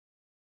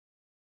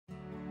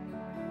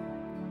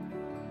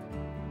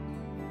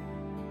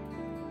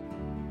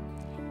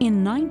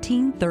In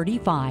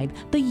 1935,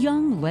 the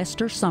young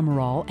Lester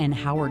Sumrall and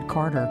Howard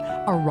Carter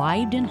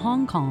arrived in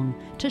Hong Kong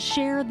to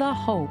share the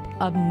hope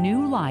of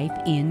new life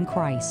in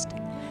Christ.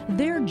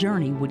 Their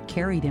journey would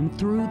carry them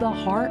through the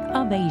heart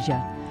of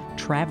Asia,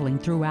 traveling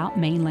throughout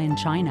mainland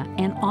China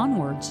and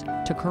onwards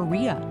to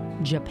Korea,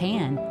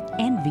 Japan,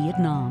 and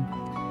Vietnam.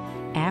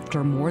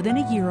 After more than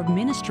a year of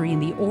ministry in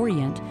the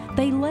Orient,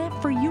 they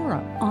left for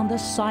Europe on the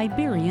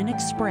Siberian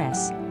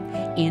Express.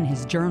 In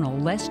his journal,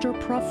 Lester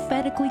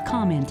prophetically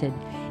commented,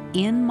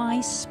 "In my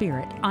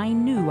spirit, I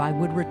knew I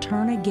would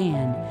return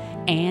again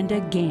and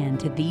again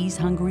to these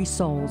hungry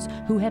souls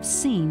who have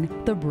seen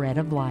the bread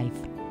of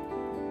life."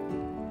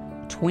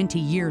 20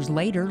 years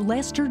later,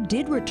 Lester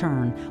did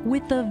return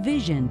with the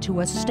vision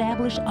to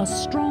establish a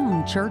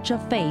strong church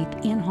of faith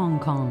in Hong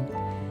Kong.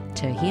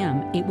 To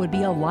him, it would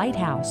be a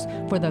lighthouse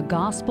for the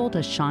gospel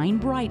to shine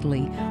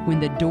brightly when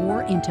the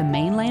door into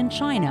mainland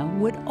China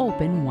would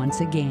open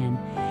once again.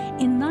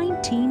 In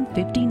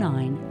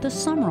 1959, the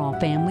Sumrall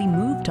family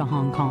moved to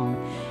Hong Kong,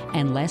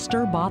 and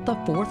Lester bought the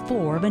 4th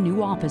floor of a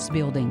new office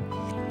building.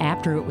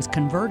 After it was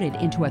converted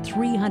into a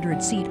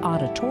 300-seat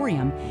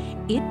auditorium,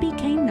 it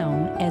became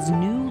known as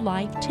New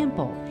Life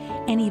Temple,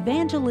 an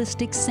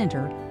evangelistic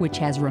center which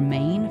has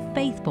remained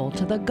faithful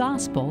to the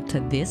gospel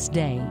to this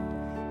day.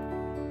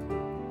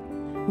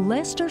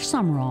 Lester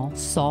Sumrall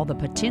saw the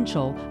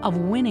potential of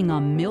winning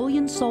 1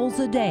 million souls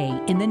a day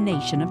in the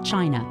nation of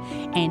China,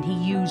 and he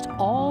used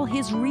all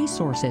his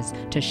resources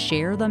to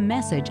share the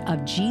message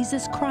of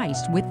Jesus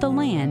Christ with the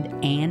land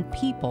and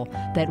people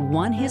that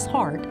won his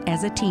heart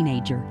as a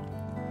teenager.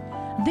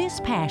 This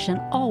passion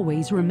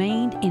always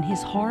remained in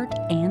his heart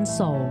and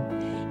soul,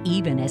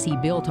 even as he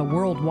built a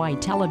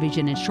worldwide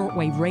television and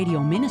shortwave radio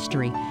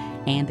ministry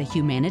and the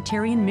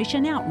humanitarian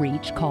mission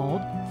outreach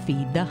called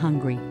Feed the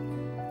Hungry.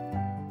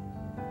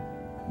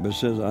 But it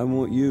says, I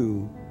want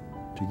you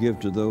to give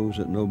to those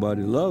that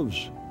nobody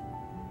loves.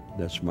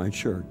 That's my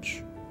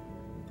church.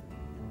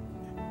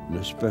 And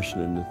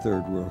especially in the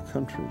third world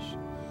countries.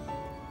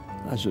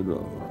 I said,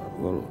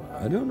 well,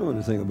 I don't know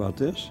anything about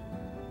this.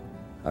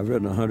 I've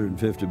written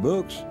 150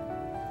 books.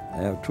 I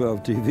have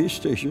 12 TV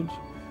stations.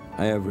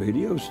 I have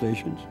radio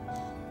stations.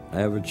 I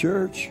have a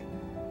church.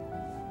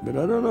 But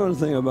I don't know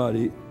anything about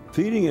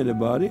feeding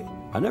anybody.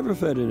 I never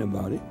fed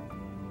anybody.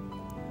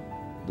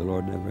 The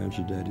Lord never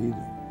answered that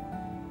either.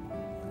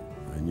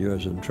 I knew I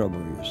was in trouble,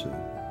 you see.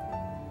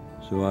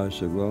 So I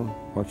said, well,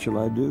 what shall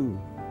I do?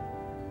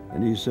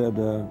 And he said,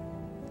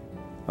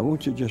 I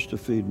want you just to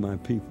feed my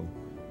people,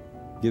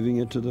 giving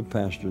it to the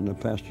pastor, and the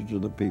pastor to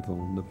the people,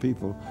 and the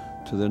people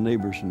to their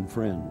neighbors and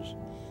friends.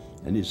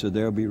 And he said,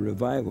 there'll be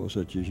revival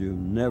such as you've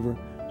never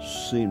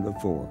seen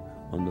before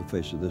on the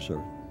face of this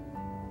earth.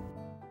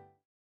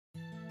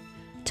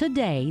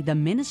 Today, the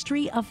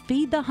ministry of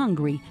Feed the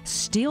Hungry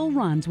still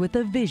runs with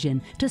a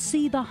vision to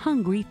see the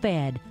hungry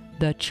fed,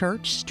 the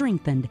church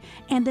strengthened,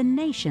 and the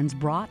nations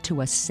brought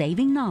to a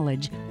saving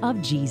knowledge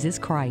of Jesus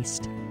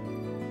Christ.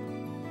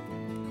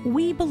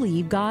 We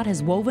believe God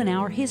has woven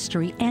our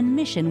history and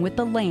mission with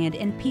the land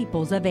and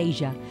peoples of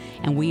Asia,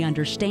 and we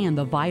understand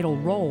the vital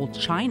role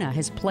China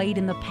has played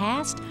in the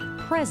past,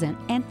 present,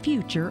 and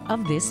future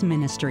of this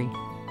ministry.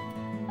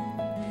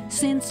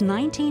 Since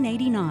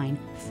 1989,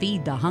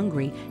 Feed the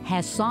Hungry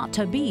has sought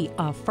to be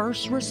a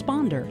first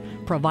responder,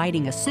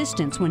 providing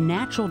assistance when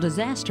natural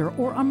disaster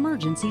or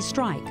emergency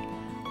strike,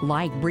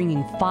 like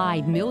bringing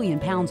 5 million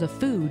pounds of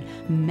food,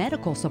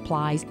 medical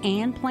supplies,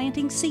 and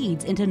planting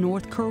seeds into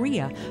North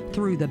Korea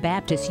through the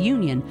Baptist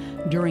Union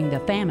during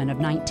the famine of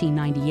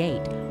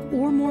 1998,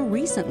 or more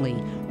recently,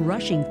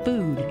 rushing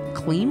food,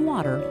 clean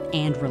water,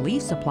 and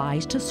relief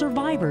supplies to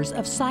survivors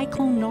of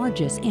Cyclone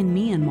Nargis in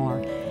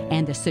Myanmar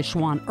and the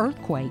Sichuan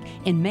earthquake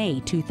in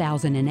May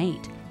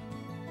 2008.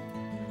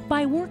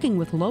 By working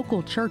with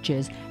local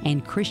churches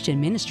and Christian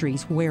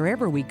ministries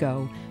wherever we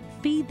go,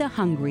 Feed the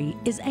Hungry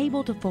is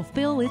able to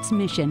fulfill its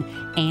mission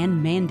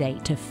and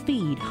mandate to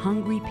feed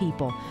hungry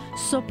people,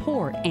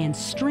 support and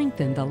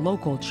strengthen the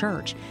local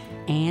church,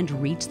 and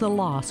reach the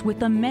lost with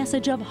the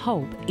message of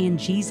hope in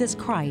Jesus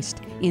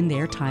Christ in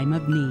their time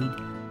of need.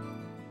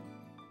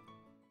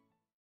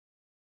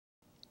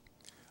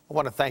 I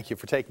want to thank you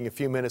for taking a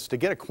few minutes to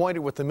get acquainted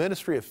with the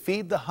ministry of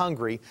Feed the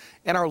Hungry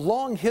and our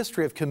long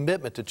history of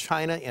commitment to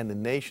China and the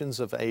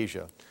nations of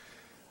Asia.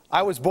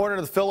 I was born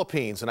in the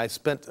Philippines, and I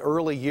spent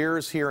early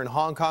years here in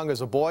Hong Kong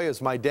as a boy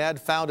as my dad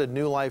founded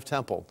New Life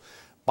Temple.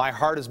 My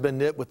heart has been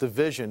knit with the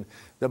vision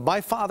that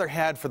my father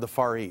had for the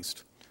Far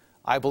East.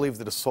 I believe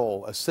that a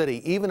soul, a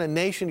city, even a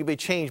nation can be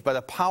changed by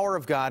the power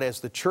of God as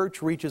the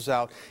church reaches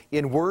out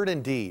in word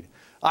and deed.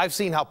 I've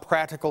seen how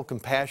practical,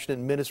 compassionate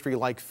ministry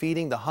like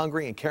feeding the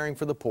hungry and caring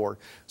for the poor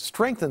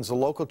strengthens the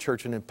local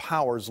church and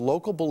empowers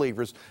local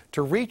believers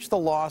to reach the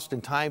lost in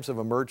times of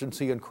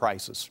emergency and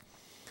crisis.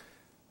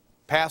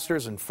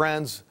 Pastors and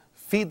friends,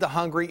 Feed the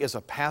Hungry is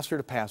a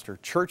pastor-to-pastor,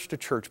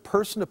 church-to-church,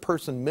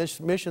 person-to-person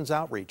missions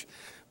outreach.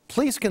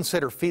 Please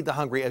consider Feed the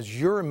Hungry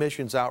as your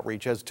missions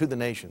outreach as to the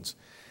nations.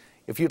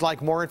 If you'd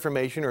like more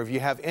information or if you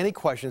have any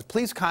questions,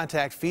 please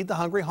contact Feed the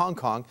Hungry Hong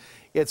Kong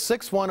at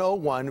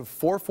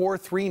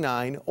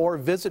 6101-4439 or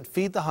visit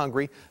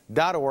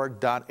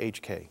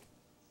feedthehungry.org.hk.